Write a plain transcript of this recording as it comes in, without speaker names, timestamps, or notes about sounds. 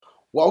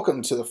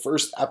Welcome to the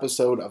first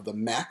episode of the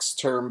Max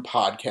Term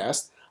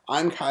Podcast.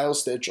 I'm Kyle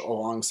Stich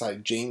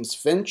alongside James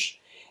Finch,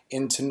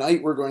 and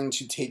tonight we're going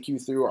to take you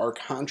through our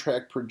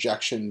contract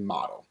projection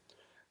model.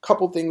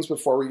 Couple things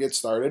before we get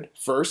started.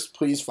 First,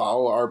 please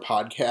follow our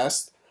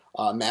podcast,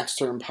 Max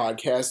Term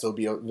Podcast. It'll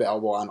be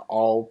available on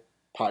all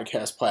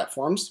podcast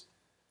platforms.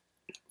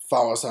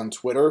 Follow us on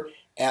Twitter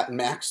at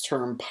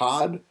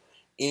MaxTermPod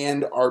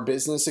and our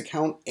business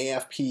account,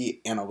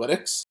 AFP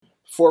Analytics.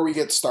 Before we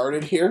get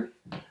started here,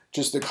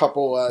 just a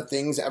couple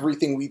things.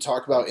 Everything we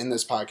talk about in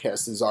this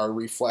podcast is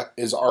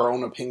our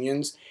own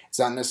opinions. It's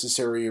not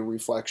necessarily a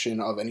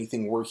reflection of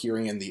anything we're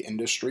hearing in the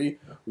industry.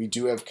 We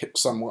do have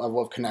some level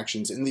of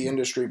connections in the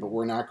industry, but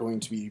we're not going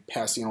to be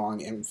passing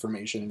along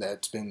information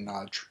that's been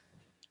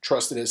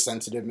trusted as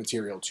sensitive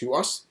material to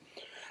us.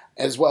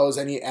 As well as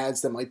any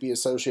ads that might be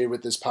associated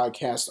with this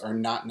podcast are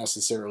not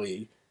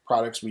necessarily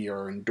products we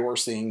are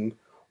endorsing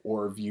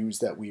or views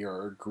that we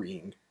are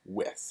agreeing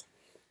with.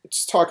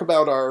 Let's talk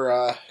about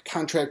our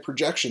contract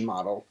projection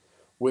model,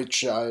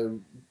 which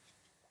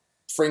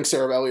Frank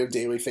Saravelli of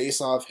Daily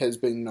Faceoff has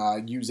been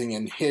using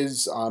in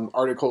his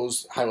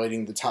articles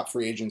highlighting the top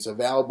free agents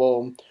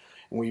available,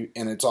 and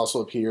it's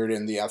also appeared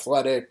in The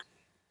Athletic.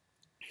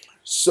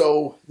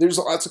 So there's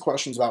lots of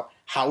questions about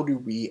how do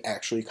we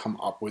actually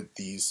come up with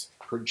these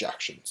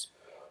projections.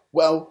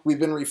 Well, we've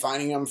been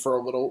refining them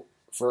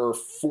for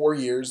 4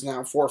 years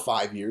now, 4 or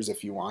 5 years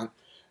if you want.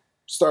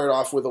 Started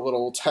off with a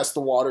little test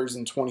the waters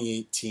in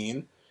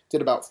 2018, did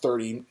about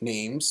 30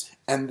 names,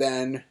 and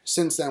then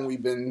since then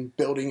we've been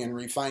building and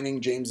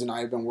refining. James and I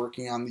have been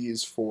working on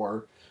these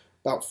for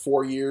about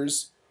 4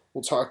 years.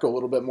 We'll talk a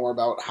little bit more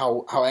about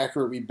how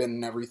accurate we've been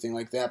and everything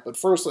like that, but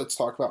first let's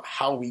talk about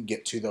how we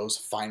get to those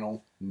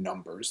final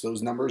numbers.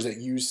 Those numbers that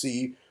you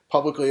see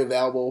publicly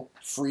available,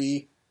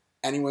 free,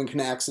 anyone can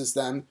access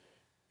them.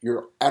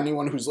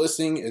 Anyone who's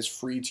listening is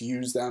free to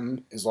use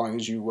them as long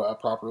as you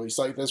properly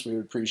cite this. We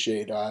would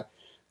appreciate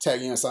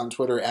tagging us on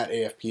Twitter at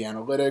AFP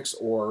Analytics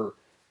or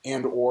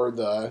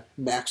the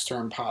Max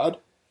Term Pod.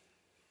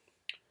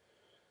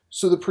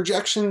 So the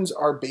projections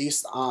are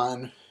based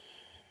on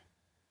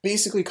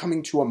basically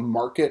coming to a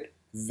market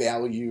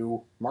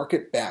value,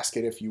 market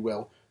basket, if you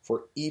will,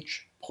 for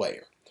each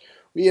player.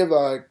 We have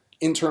an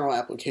internal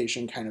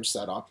application kind of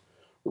set up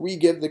where we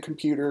give the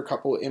computer a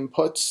couple of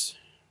inputs,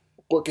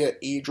 look at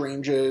age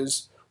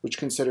ranges, which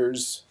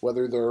considers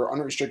whether they're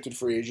unrestricted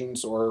free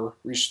agents or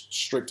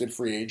restricted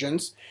free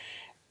agents,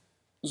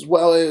 as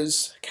well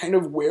as kind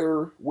of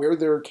where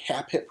their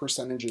cap hit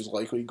percentage is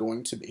likely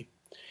going to be.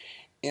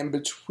 And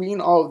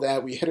between all of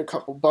that, we hit a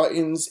couple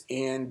buttons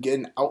and get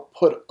an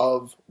output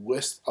of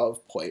list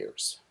of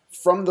players.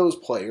 From those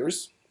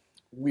players,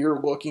 we're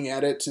looking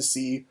at it to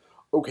see,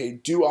 okay,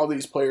 do all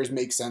these players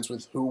make sense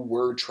with who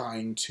we're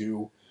trying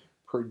to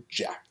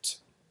project?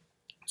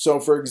 So,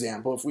 for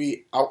example, if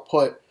we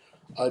output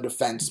a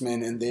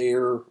defenseman and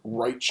they're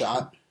right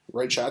shot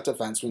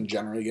defensemen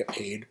generally get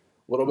paid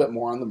a little bit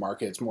more on the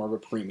market. It's more of a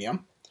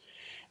premium.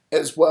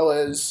 As well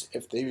as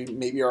if they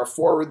maybe are a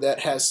forward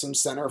that has some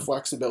center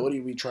flexibility,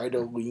 we try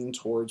to lean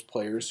towards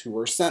players who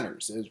are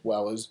centers as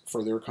well as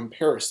for their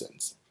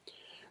comparisons.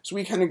 So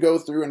we kind of go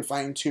through and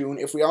fine tune.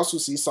 If we also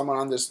see someone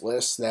on this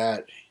list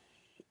that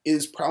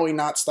is probably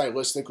not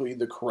stylistically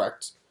the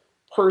correct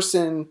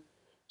person,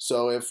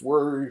 so if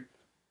we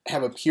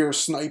have a pure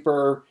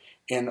sniper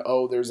and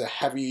there's a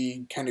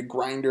heavy kind of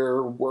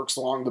grinder, works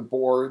along the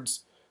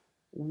boards,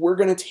 we're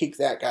going to take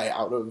that guy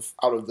out of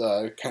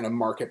the kind of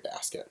market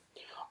basket.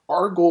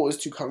 Our goal is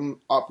to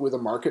come up with a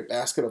market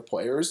basket of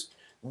players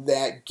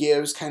that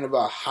gives kind of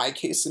a high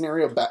case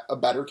scenario, a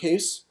better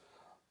case,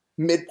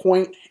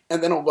 midpoint,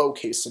 and then a low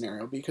case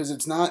scenario, because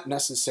it's not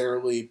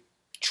necessarily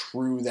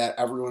true that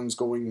everyone's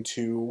going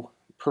to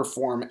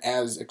perform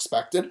as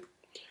expected.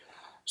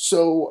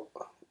 So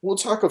we'll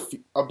talk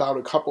about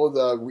a couple of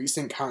the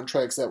recent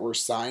contracts that were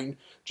signed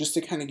just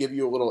to kind of give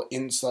you a little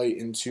insight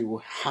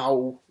into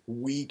how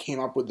we came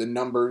up with the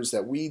numbers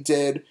that we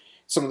did,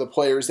 some of the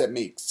players that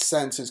make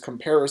sense as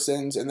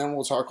comparisons, and then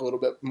we'll talk a little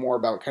bit more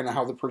about kind of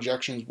how the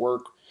projections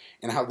work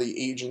and how the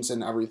agents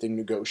and everything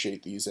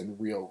negotiate these in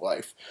real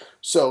life.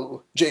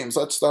 So, James,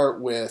 let's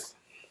start with,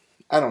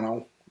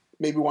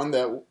 maybe one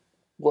that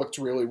looked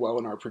really well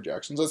in our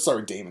projections. Let's start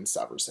with Damon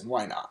Severson.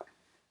 Why not?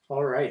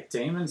 All right,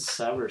 Damon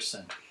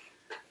Severson.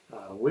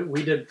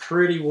 We did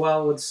pretty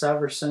well with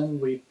Severson.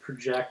 We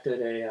projected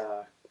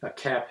a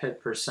cap hit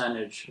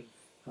percentage of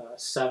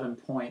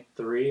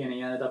 7.3, and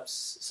he ended up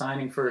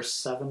signing for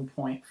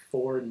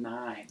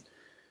 7.49.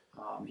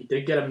 He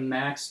did get a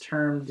max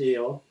term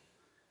deal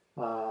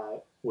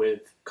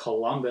with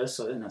Columbus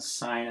in a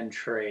sign and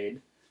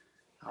trade.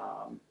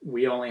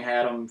 We only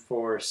had him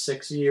for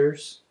 6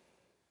 years,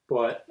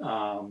 but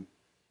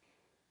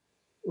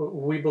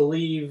we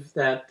believe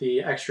that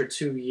the extra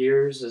 2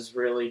 years is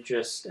really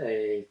just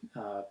a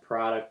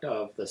product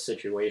of the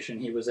situation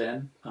he was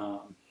in.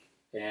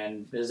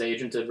 And his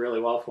agent did really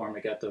well for him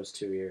to get those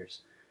 2 years.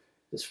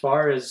 As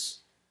far as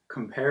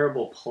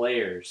comparable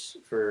players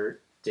for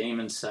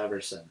Damon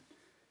Severson,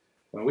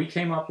 when we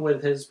came up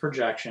with his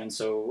projection,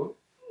 so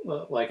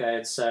like I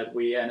had said,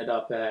 we ended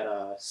up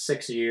at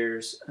 6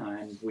 years,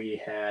 and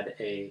we had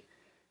a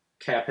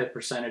cap hit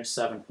percentage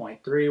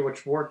 7.3,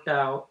 which worked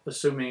out,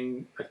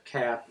 assuming a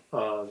cap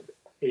of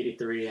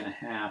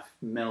 83.5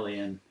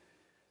 million,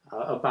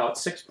 about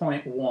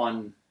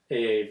 6.1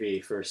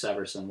 AAV for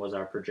Severson was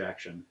our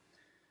projection.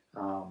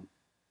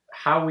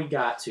 How we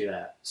got to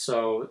that.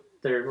 So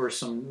there were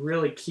some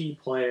really key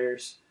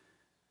players,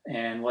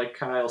 and like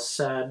Kyle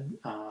said,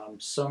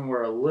 some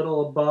were a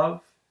little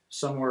above,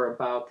 some were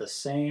about the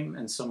same,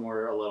 and some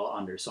were a little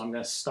under. So I'm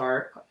going to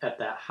start at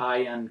that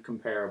high end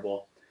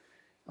comparable.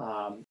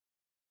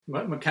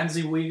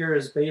 Mackenzie Weegar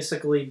has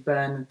basically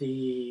been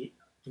the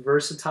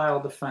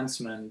versatile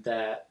defenseman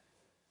that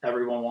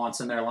everyone wants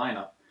in their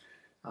lineup.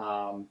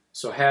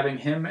 So having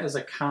him as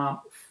a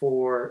comp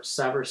for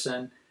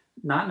Severson,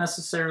 not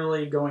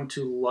necessarily going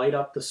to light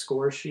up the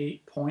score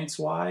sheet points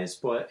wise,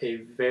 but a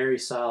very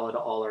solid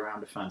all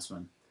around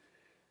defenseman.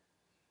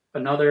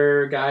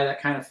 Another guy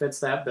that kind of fits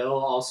that bill,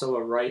 also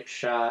a right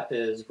shot,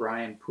 is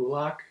Ryan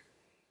Pulock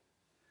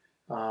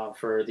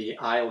for the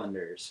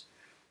Islanders.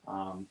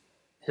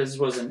 His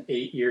was an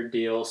 8-year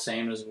deal,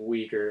 same as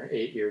Weegar,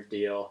 8-year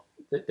deal.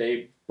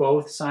 They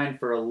both signed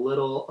for a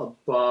little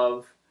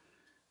above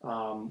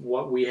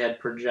what we had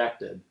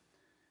projected.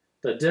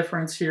 The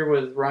difference here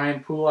with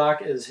Ryan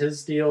Pulock is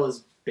his deal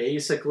is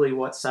basically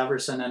what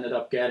Severson ended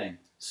up getting.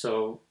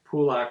 So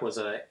Pulock was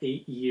an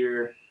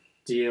 8-year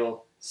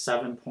deal,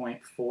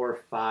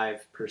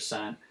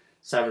 7.45%.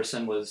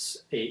 Severson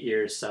was 8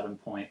 years,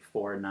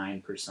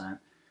 7.49%.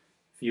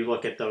 If you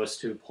look at those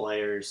two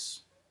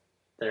players,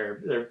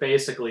 they're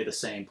basically the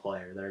same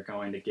player. They're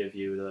going to give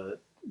you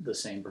the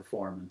same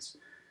performance.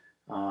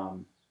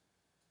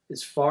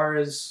 As far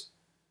as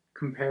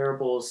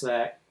comparables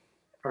that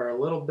are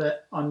a little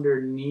bit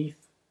underneath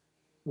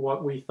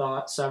what we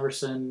thought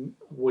Severson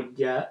would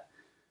get,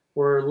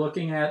 we're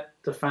looking at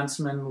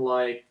defensemen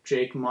like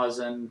Jake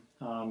Muzzin,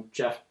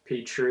 Jeff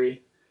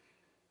Petrie.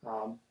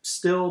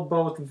 Still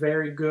both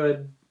very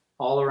good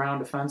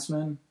all-around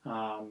defensemen.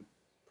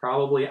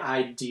 Probably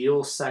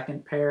ideal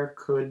second pair,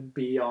 could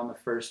be on the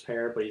first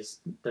pair, but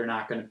they're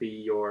not going to be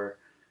your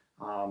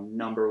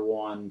number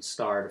one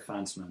star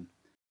defenseman.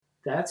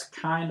 That's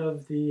kind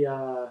of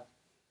the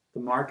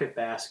market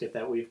basket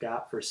that we've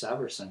got for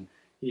Severson.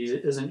 He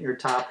isn't your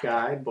top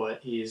guy,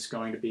 but he's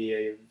going to be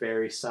a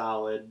very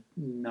solid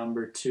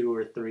number 2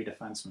 or 3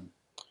 defenseman.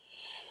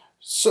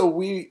 So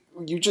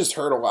you just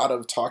heard a lot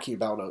of talking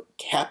about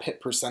cap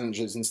hit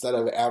percentages instead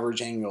of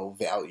average annual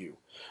value.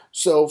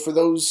 So for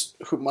those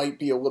who might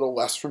be a little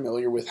less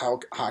familiar with how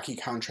hockey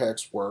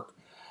contracts work,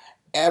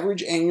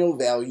 average annual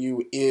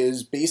value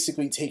is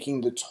basically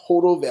taking the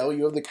total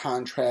value of the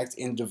contract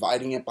and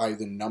dividing it by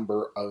the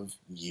number of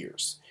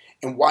years.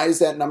 And why is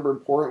that number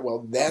important?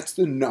 Well, that's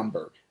the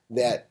number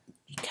that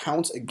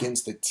counts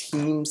against the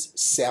team's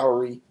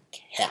salary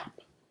cap.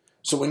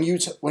 So when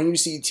you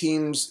see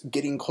teams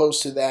getting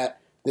close to that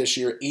this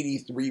year,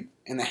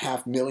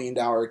 $83.5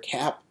 million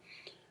cap,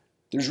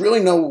 there's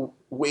really no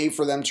way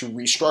for them to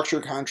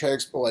restructure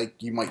contracts like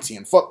you might see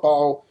in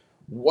football.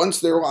 Once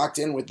they're locked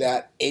in with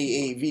that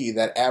AAV,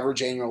 that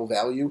average annual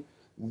value,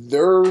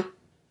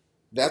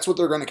 that's what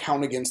they're going to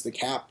count against the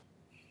cap.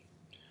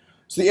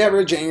 So the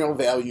average annual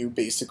value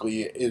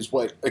basically is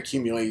what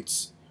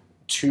accumulates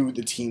to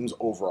the team's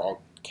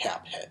overall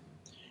cap hit.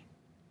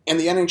 And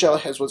the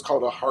NHL has what's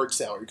called a hard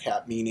salary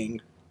cap,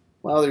 meaning,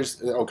 well,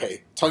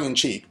 tongue in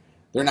cheek,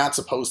 they're not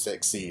supposed to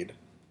exceed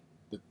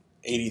the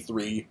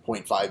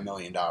 $83.5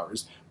 million.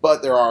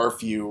 But there are a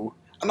few,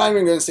 I'm not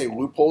even going to say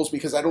loopholes,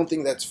 because I don't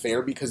think that's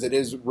fair, because it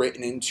is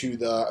written into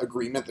the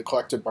agreement, the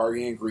collective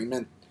bargaining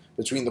agreement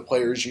between the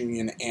players'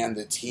 union and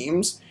the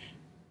teams.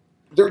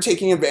 They're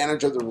taking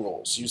advantage of the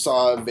rules. You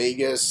saw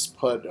Vegas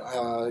put,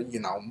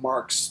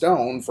 Mark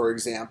Stone, for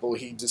example.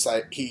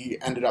 He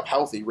ended up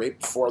healthy right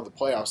before the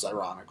playoffs,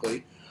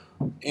 ironically,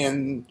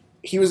 and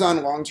he was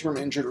on long-term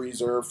injured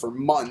reserve for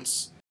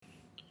months.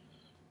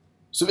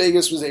 So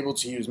Vegas was able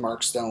to use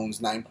Mark Stone's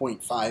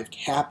 9.5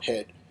 cap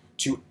hit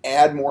to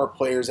add more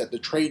players at the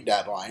trade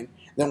deadline.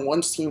 Then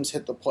once teams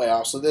hit the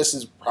playoffs, so this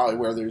is probably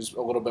where there's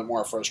a little bit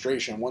more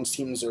frustration. Once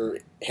teams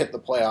hit the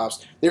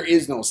playoffs, there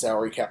is no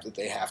salary cap that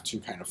they have to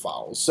kind of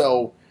follow.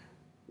 So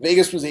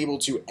Vegas was able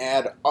to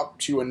add up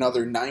to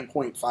another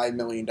 $9.5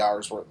 million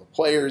worth of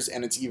players,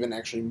 and it's even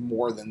actually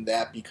more than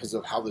that because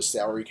of how the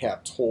salary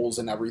cap tolls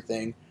and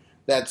everything.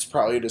 That's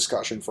probably a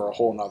discussion for a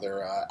whole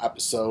nother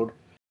episode.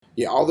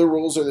 Yeah, all the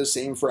rules are the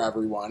same for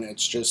everyone.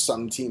 It's just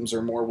some teams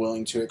are more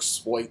willing to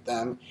exploit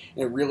them.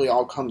 And it really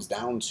all comes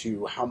down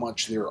to how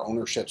much their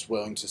ownership's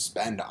willing to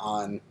spend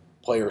on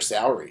player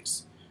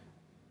salaries.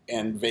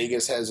 And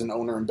Vegas has an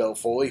owner in Bill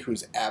Foley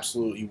who's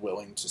absolutely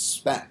willing to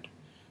spend.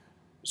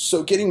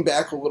 So getting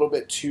back a little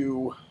bit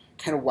to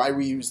kind of why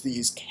we use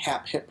these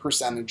cap hit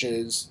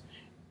percentages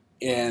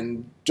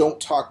and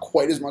don't talk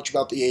quite as much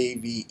about the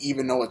AAV,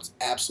 even though it's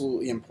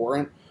absolutely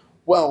important.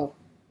 Well,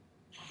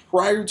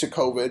 prior to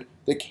COVID,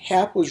 the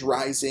cap was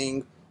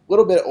rising a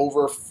little bit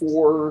over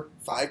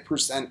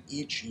 4-5%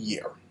 each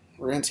year.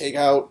 We're going to take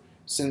out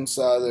since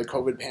the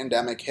COVID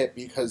pandemic hit,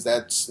 because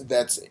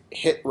that's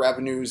hit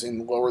revenues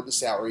and lowered the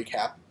salary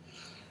cap.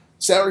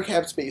 Salary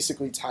cap's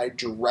basically tied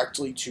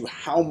directly to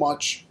how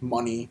much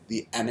money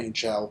the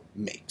NHL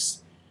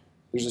makes.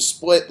 There's a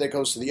split that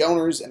goes to the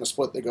owners and a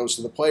split that goes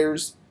to the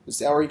players. The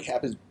salary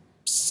cap is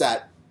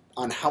set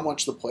on how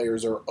much the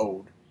players are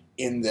owed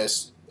in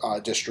this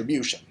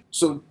distribution.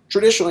 So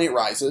traditionally it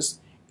rises,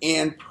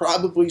 and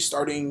probably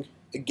starting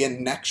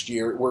again next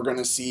year, we're going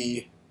to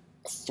see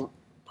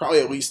probably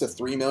at least a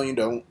 $3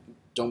 million.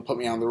 Don't put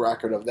me on the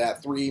record of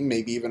that.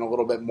 Maybe even a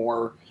little bit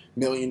more $1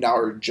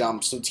 million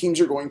jump. So teams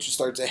are going to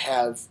start to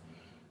have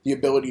the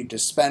ability to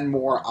spend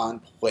more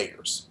on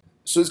players.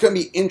 So it's going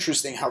to be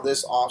interesting how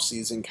this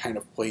offseason kind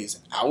of plays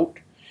out.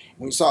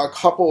 We saw a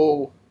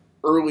couple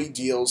early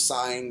deals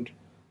signed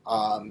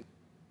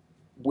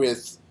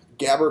with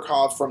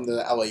Gavrikov from the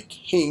LA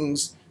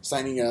Kings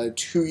signing a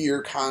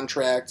 2-year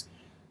contract,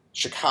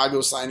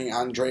 Chicago signing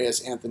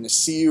Andreas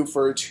Athanasiou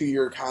for a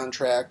 2-year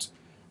contract.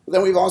 But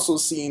then we've also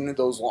seen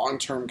those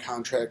long-term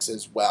contracts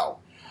as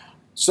well.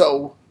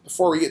 So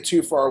before we get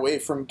too far away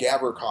from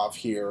Gavrikov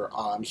here,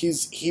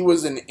 he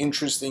was an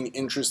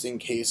interesting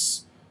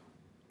case.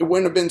 It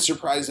wouldn't have been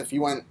surprised if he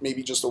went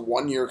maybe just a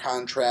 1-year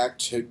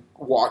contract to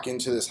walk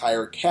into this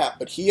higher cap,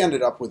 but he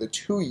ended up with a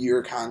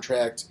 2-year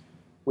contract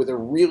with a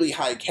really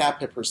high cap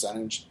hit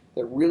percentage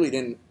that really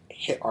didn't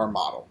hit our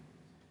model.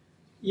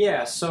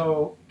 Yeah,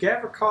 so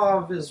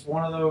Gavrikov is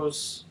one of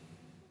those,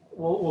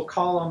 we'll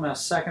call him a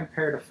second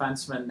pair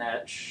defenseman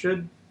that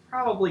should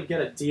probably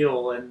get a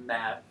deal in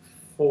that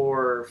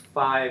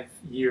 4-5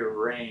 year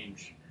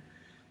range.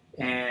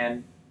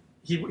 And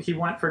he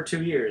went for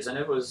 2 years, and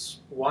it was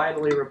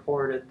widely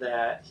reported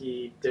that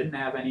he didn't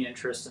have any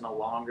interest in a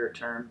longer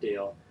term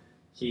deal.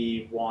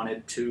 He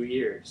wanted 2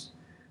 years.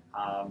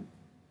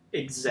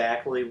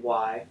 Exactly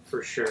why,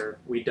 for sure,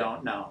 we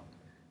don't know.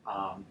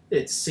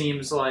 It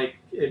seems like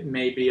it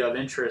may be of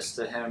interest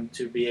to him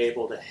to be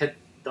able to hit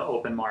the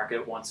open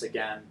market once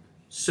again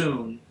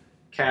soon,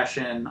 cash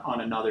in on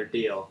another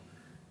deal.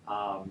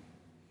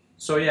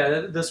 So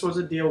yeah, this was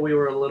a deal we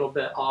were a little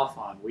bit off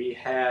on. We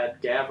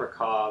had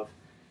Gavrikov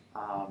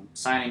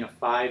signing a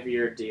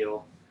 5-year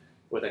deal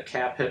with a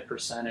cap hit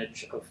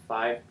percentage of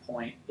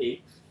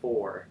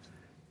 5.84.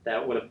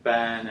 That would have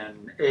been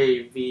an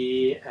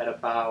AV at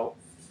about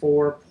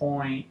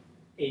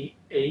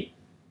 4.88.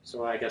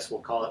 So I guess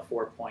we'll call it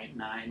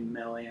 4.9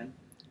 million.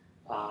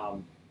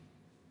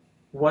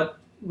 What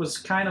was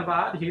kind of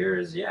odd here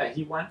is, yeah,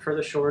 he went for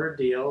the shorter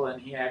deal,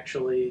 and he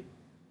actually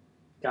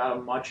got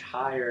a much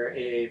higher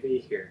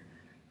AAV here.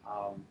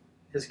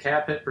 His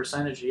cap hit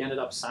percentage he ended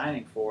up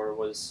signing for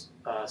was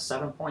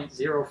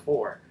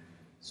 7.04.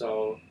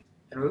 So,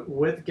 and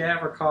with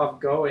Gavrikov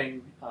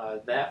going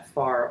that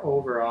far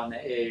over on the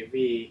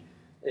AAV,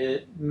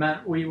 it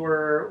meant we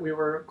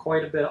were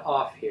quite a bit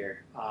off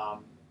here.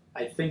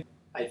 I think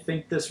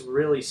this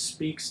really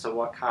speaks to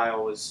what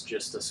Kyle was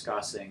just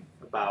discussing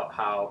about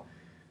how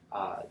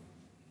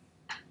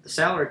the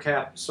salary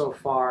cap so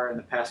far in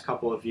the past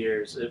couple of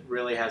years, it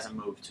really hasn't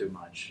moved too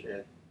much.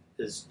 It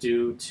is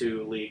due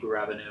to league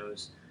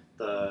revenues.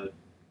 The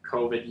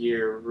COVID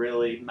year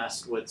really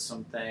messed with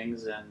some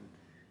things, and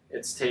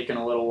it's taken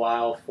a little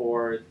while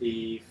for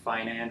the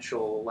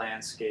financial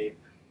landscape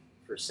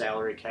for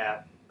salary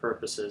cap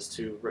purposes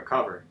to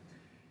recover.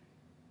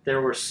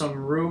 There were some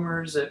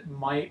rumors it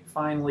might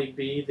finally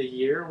be the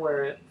year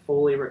where it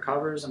fully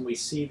recovers and we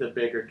see the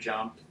bigger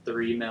jump,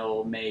 3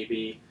 mil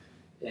maybe,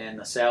 in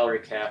the salary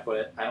cap,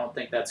 but I don't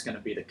think that's going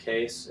to be the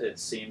case. It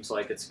seems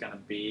like it's going to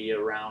be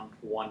around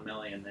 1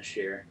 million this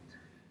year,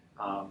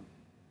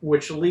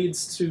 which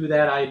leads to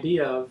that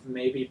idea of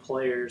maybe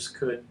players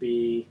could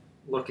be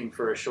looking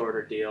for a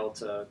shorter deal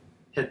to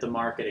hit the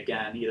market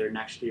again, either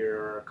next year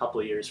or a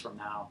couple of years from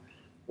now,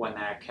 when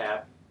that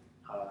cap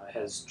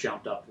has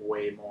jumped up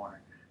way more.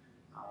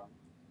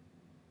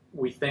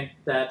 We think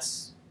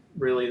that's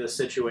really the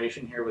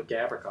situation here with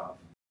Gavrikov.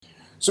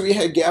 So we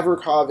had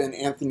Gavrikov and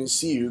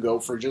Athanasiou go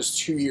for just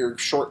 2-year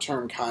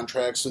short-term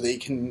contracts so they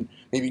can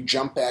maybe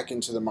jump back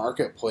into the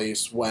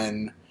marketplace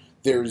when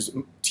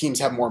teams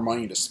have more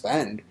money to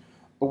spend.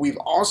 But we've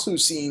also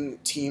seen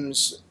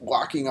teams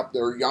locking up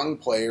their young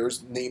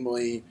players,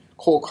 namely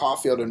Cole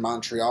Caulfield in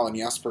Montreal and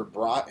Jesper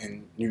Bratt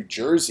in New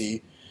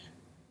Jersey,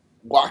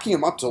 locking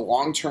them up to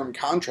long-term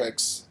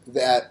contracts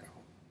that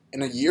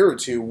in a year or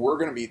two we're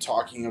going to be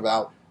talking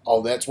about,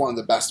 oh, that's one of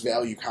the best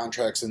value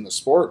contracts in the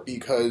sport,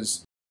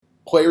 because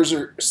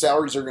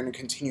salaries are going to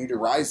continue to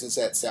rise as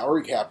that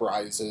salary cap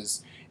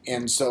rises.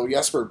 And so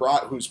Jesper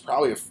Bratt, who's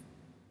probably a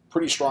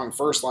pretty strong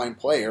first-line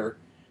player,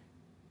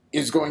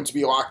 is going to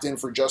be locked in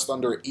for just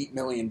under $8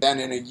 million. Then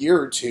in a year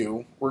or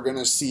two, we're going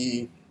to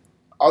see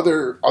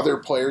other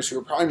players who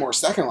are probably more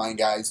second-line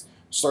guys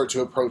start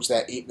to approach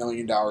that $8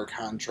 million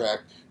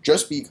contract,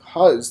 just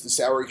because the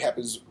salary cap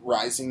is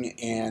rising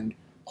and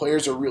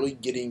players are really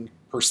getting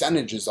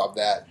percentages of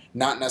that,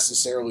 not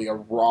necessarily a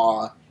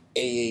raw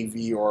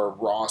AAV or a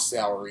raw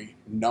salary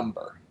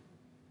number.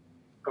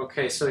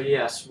 Okay, so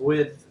yes,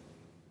 with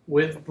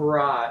with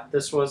Brat,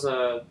 this was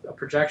a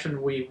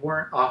projection we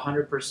weren't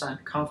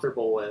 100%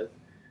 comfortable with,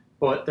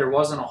 but there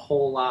wasn't a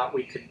whole lot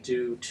we could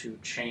do to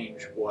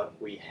change what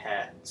we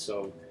had.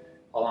 So,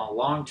 on a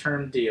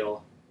long-term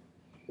deal,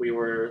 we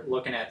were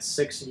looking at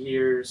 6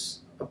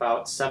 years,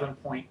 about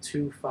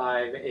 7.25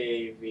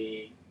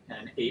 AAV,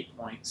 and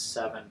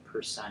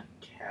 8.7%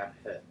 cap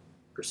hit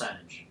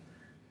percentage.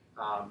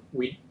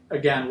 We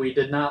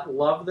did not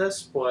love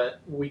this, but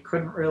we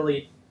couldn't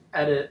really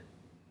edit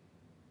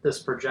this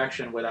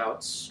projection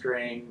without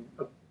straying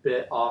a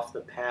bit off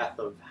the path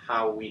of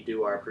how we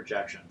do our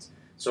projections.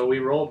 So we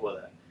rolled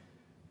with it.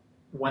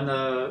 When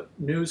the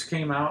news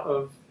came out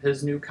of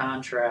his new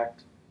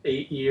contract,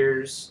 8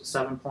 years,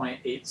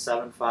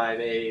 7.875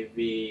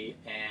 AAV,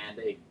 and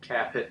a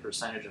cap hit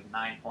percentage of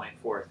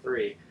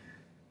 9.43,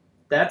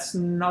 that's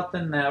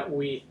nothing that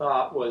we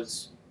thought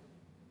was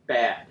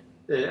bad.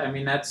 I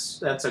mean,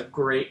 that's a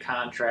great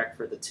contract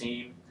for the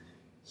team.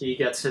 He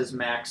gets his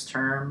max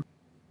term.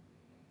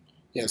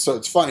 Yeah, so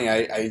it's funny.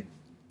 I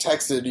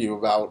texted you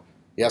about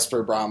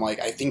Jesper Braun.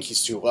 Like, I think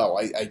he's too low.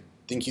 I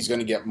think he's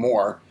going to get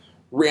more.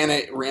 Ran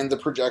the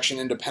projection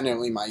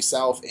independently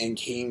myself and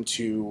came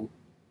to,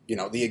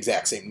 the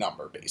exact same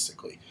number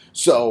basically.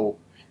 So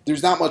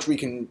there's not much we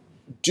can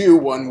do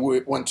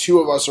when two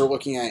of us are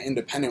looking at it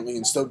independently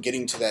and still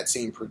getting to that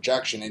same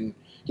projection. And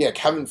yeah,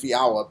 Kevin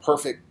Fiala,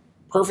 perfect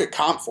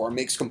comp for him,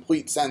 makes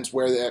complete sense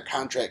where that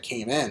contract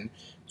came in.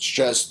 It's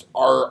just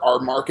our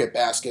market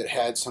basket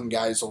had some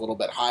guys a little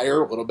bit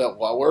higher, a little bit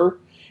lower,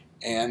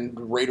 and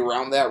right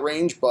around that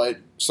range. But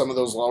some of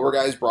those lower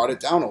guys brought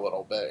it down a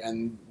little bit,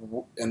 and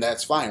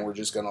that's fine. We're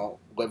just gonna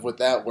live with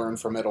that, learn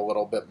from it a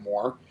little bit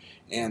more,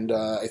 and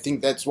I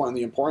think that's one of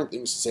the important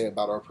things to say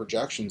about our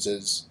projections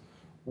is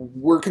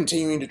we're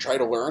continuing to try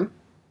to learn,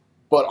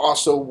 but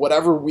also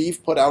whatever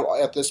we've put out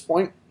at this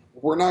point,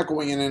 we're not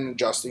going in and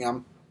adjusting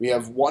them. We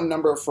have one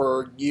number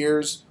for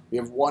years, we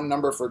have one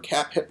number for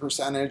cap hit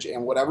percentage,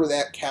 and whatever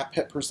that cap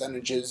hit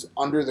percentage is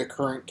under the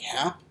current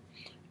cap,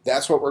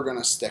 that's what we're going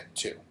to stick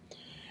to.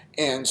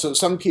 And so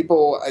some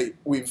people,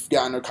 we've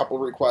gotten a couple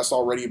requests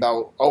already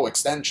about,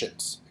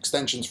 extensions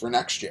for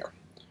next year.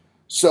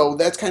 So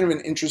that's kind of an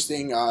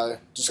interesting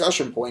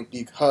discussion point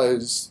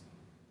because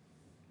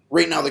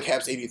right now the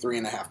cap's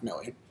 $83.5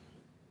 million.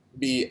 It'd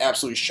be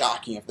absolutely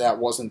shocking if that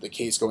wasn't the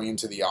case going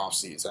into the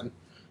offseason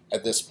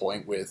at this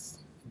point with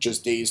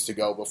just days to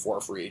go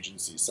before free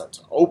agency is set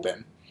to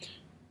open.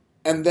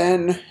 And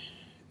then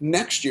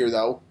next year,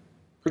 though,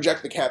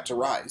 project the cap to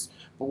rise.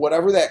 But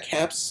whatever that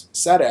cap's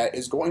set at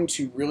is going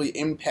to really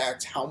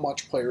impact how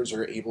much players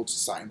are able to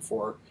sign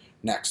for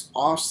next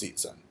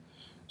offseason.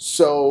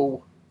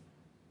 So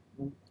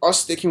us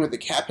sticking with the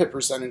cap hit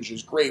percentage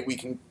is great. We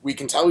can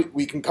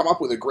come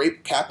up with a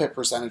great cap hit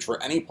percentage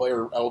for any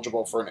player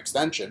eligible for an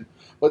extension,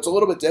 but it's a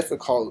little bit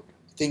difficult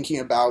thinking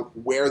about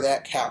where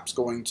that cap's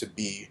going to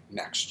be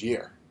next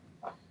year.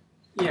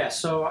 Yeah,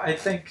 so I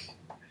think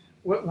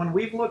when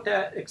we've looked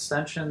at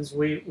extensions,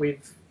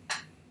 we've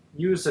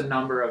used a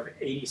number of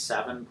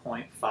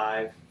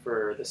 87.5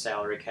 for the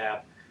salary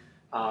cap.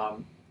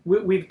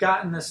 We've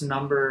gotten this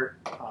number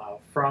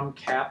from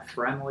Cap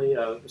Friendly,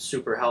 a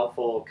super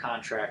helpful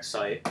contract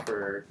site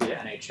for the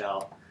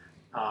NHL.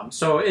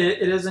 So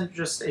it isn't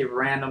just a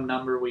random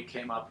number we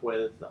came up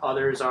with.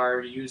 Others are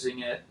using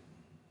it,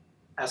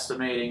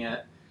 estimating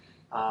it,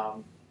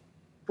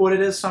 but it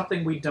is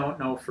something we don't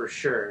know for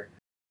sure.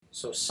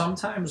 So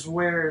sometimes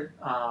where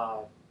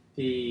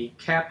the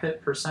cap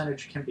hit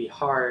percentage can be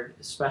hard,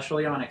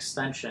 especially on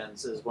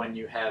extensions, is when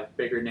you have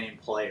bigger name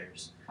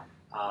players.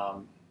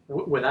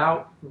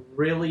 Without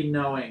really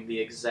knowing the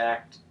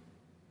exact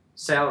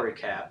salary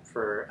cap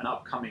for an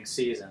upcoming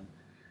season,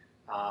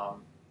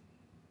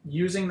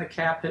 using the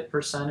cap hit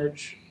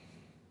percentage,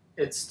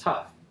 it's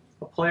tough.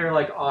 A player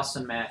like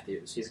Austin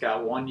Matthews, he's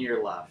got 1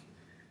 year left.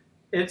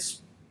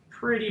 It's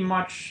pretty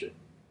much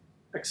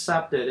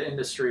accepted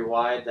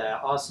industry-wide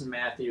that Austin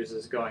Matthews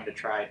is going to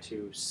try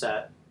to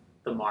set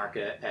the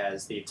market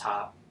as the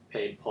top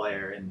paid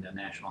player in the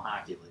National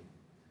Hockey League.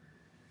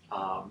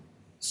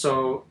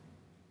 So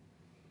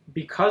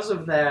because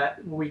of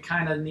that, we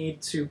kind of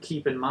need to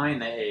keep in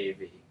mind the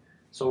AAV.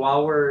 So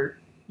while we're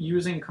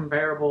using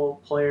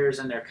comparable players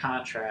and their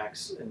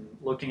contracts and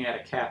looking at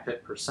a cap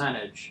hit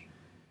percentage,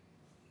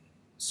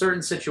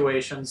 certain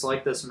situations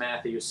like this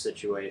Matthews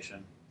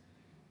situation,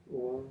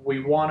 we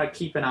want to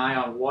keep an eye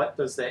on what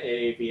does the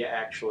AAV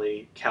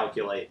actually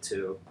calculate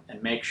to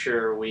and make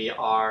sure we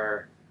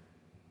are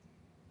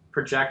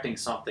projecting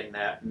something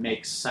that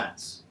makes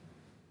sense.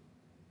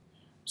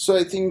 So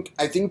I think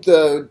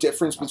the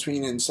difference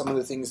between in some of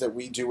the things that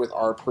we do with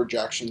our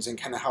projections and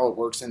kind of how it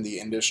works in the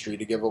industry,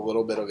 to give a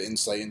little bit of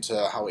insight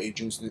into how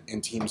agents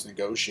and teams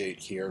negotiate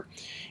here,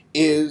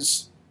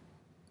 is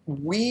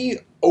we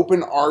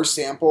open our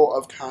sample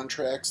of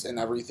contracts and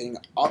everything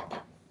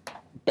up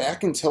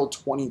back until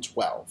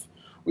 2012.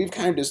 We've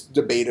kind of just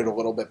debated a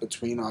little bit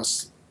between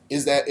us.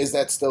 Is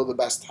that still the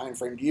best time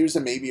frame to use?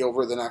 And maybe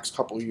over the next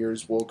couple of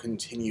years we'll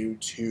continue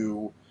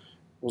to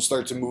we'll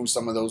start to move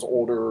some of those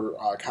older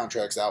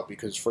contracts out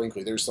because,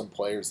 frankly, there's some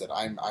players that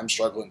I'm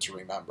struggling to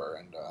remember.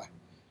 And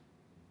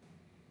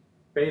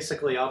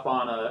Basically, up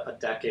on a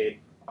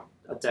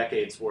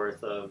decade's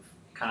worth of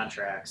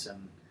contracts,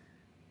 and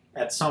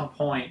at some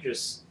point,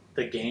 just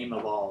the game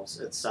evolves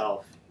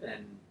itself,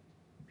 and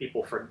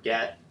people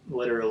forget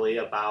literally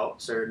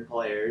about certain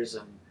players,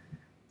 and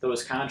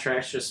those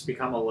contracts just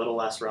become a little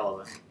less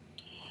relevant.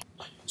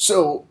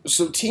 so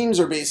teams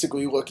are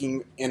basically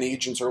looking, and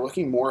agents are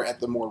looking more at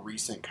the more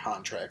recent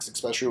contracts,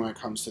 especially when it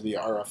comes to the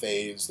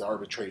RFAs, the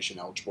arbitration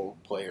eligible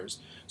players.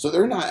 So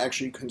they're not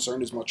actually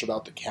concerned as much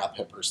about the cap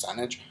hit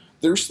percentage.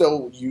 They're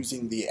still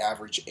using the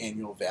average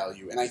annual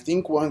value. And I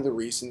think one of the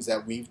reasons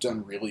that we've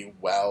done really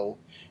well,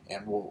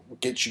 and we'll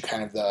get you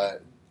kind of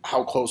the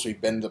how close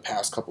we've been the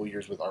past couple of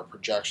years with our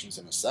projections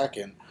in a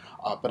second.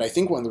 But I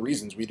think one of the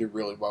reasons we did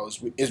really well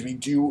is we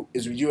do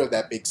have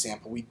that big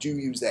sample. We do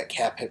use that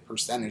cap hit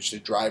percentage to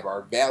drive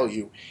our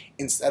value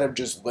instead of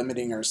just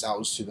limiting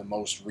ourselves to the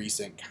most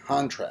recent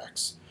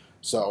contracts.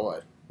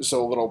 So a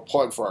little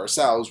plug for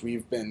ourselves.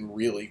 We've been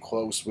really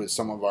close with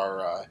some of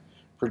our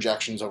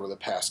projections over the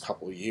past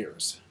couple of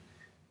years.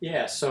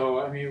 Yeah, so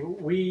I mean,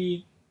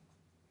 we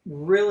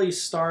really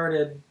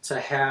started to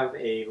have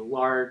a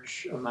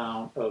large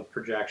amount of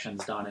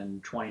projections done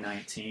in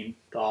 2019,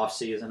 the off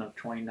season of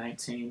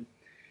 2019,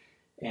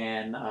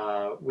 and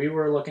we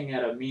were looking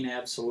at a mean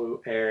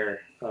absolute error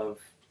of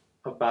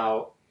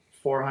about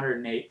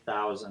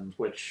 408,000,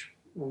 which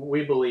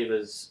we believe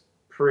is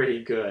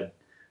pretty good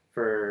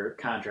for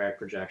contract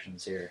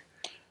projections here.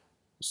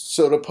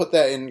 So to put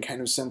that in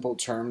kind of simple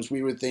terms,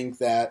 we would think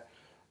that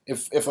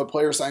if a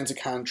player signs a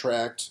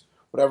contract,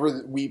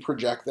 whatever we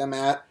project them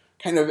at,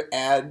 kind of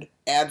add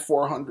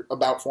 400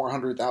 about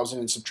 400,000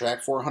 and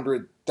subtract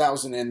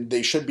 400,000, and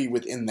they should be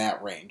within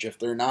that range. If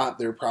they're not,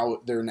 they're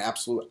an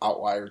absolute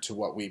outlier to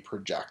what we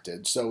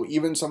projected. So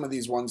even some of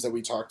these ones that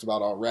we talked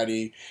about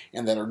already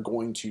and that are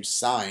going to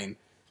sign,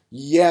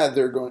 yeah,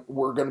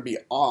 we're going to be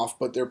off,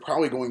 but they're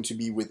probably going to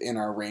be within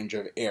our range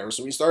of error.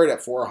 So we started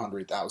at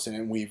 400,000,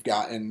 and we've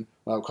gotten,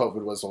 well,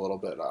 COVID was a little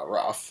bit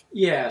rough.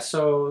 Yeah,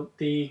 so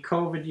the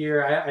COVID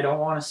year, I don't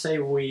want to say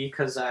we,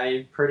 because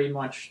I pretty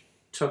much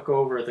took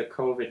over the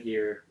COVID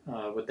year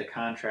with the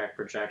contract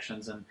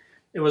projections, and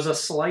it was a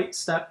slight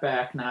step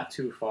back, not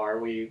too far.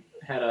 We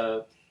had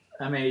a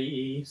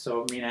MAE,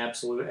 so mean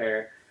absolute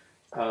error,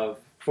 of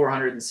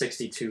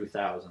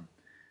 462,000.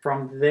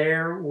 From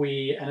there,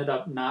 we ended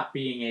up not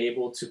being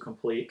able to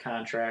complete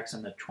contracts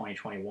in the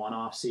 2021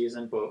 off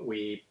season, but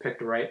we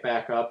picked right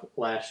back up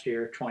last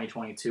year,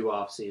 2022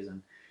 off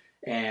season.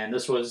 And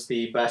this was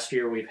the best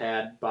year we've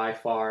had by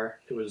far.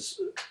 It was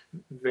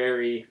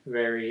very,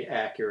 very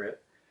accurate.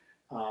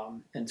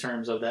 In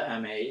terms of the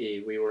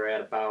MAE, we were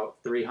at about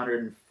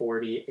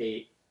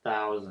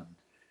 348,000.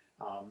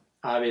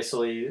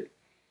 Obviously,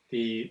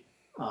 the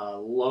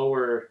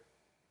lower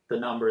the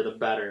number, the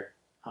better.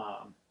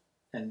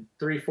 And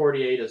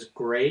 348 is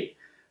great.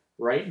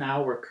 Right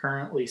now, we're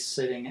currently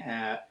sitting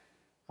at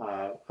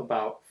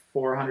about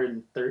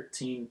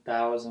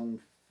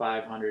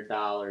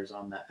 $413,500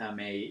 on the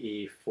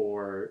MAE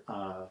for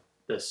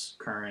this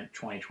current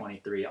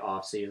 2023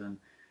 off season.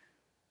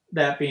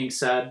 That being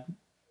said,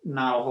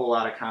 not a whole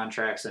lot of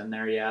contracts in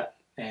there yet,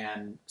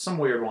 and some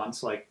weird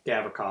ones like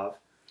Gavrikov.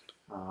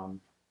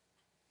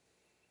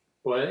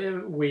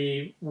 But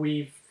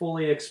we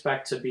fully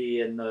expect to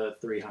be in the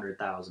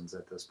 300,000s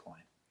at this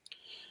point.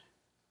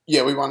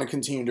 Yeah, we want to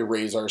continue to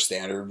raise our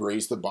standard,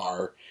 raise the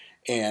bar,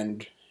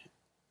 and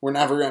we're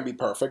never going to be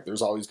perfect.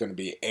 There's always going to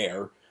be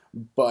error,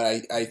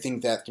 but I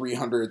think that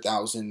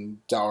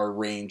 $300,000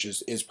 range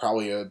is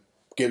probably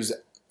gives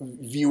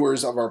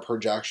viewers of our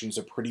projections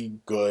a pretty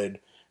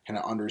good kind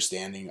of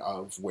understanding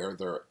of where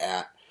they're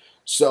at.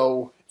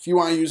 So if you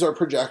want to use our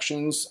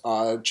projections,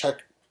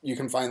 you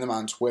can find them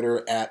on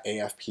Twitter at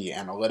AFP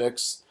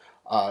Analytics.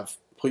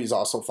 Please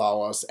also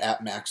follow us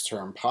at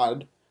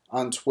MaxTermPod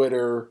on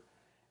Twitter.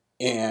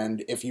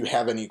 And if you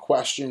have any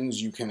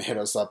questions, you can hit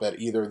us up at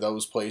either of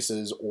those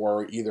places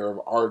or either of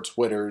our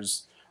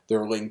Twitters.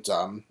 They're linked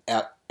at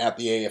the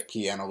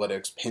AFP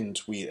Analytics pinned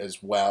tweet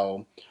as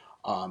well.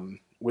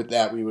 With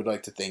that, we would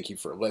like to thank you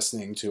for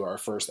listening to our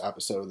first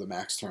episode of the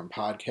Max Term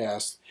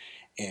Podcast,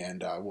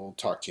 and we'll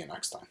talk to you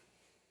next time.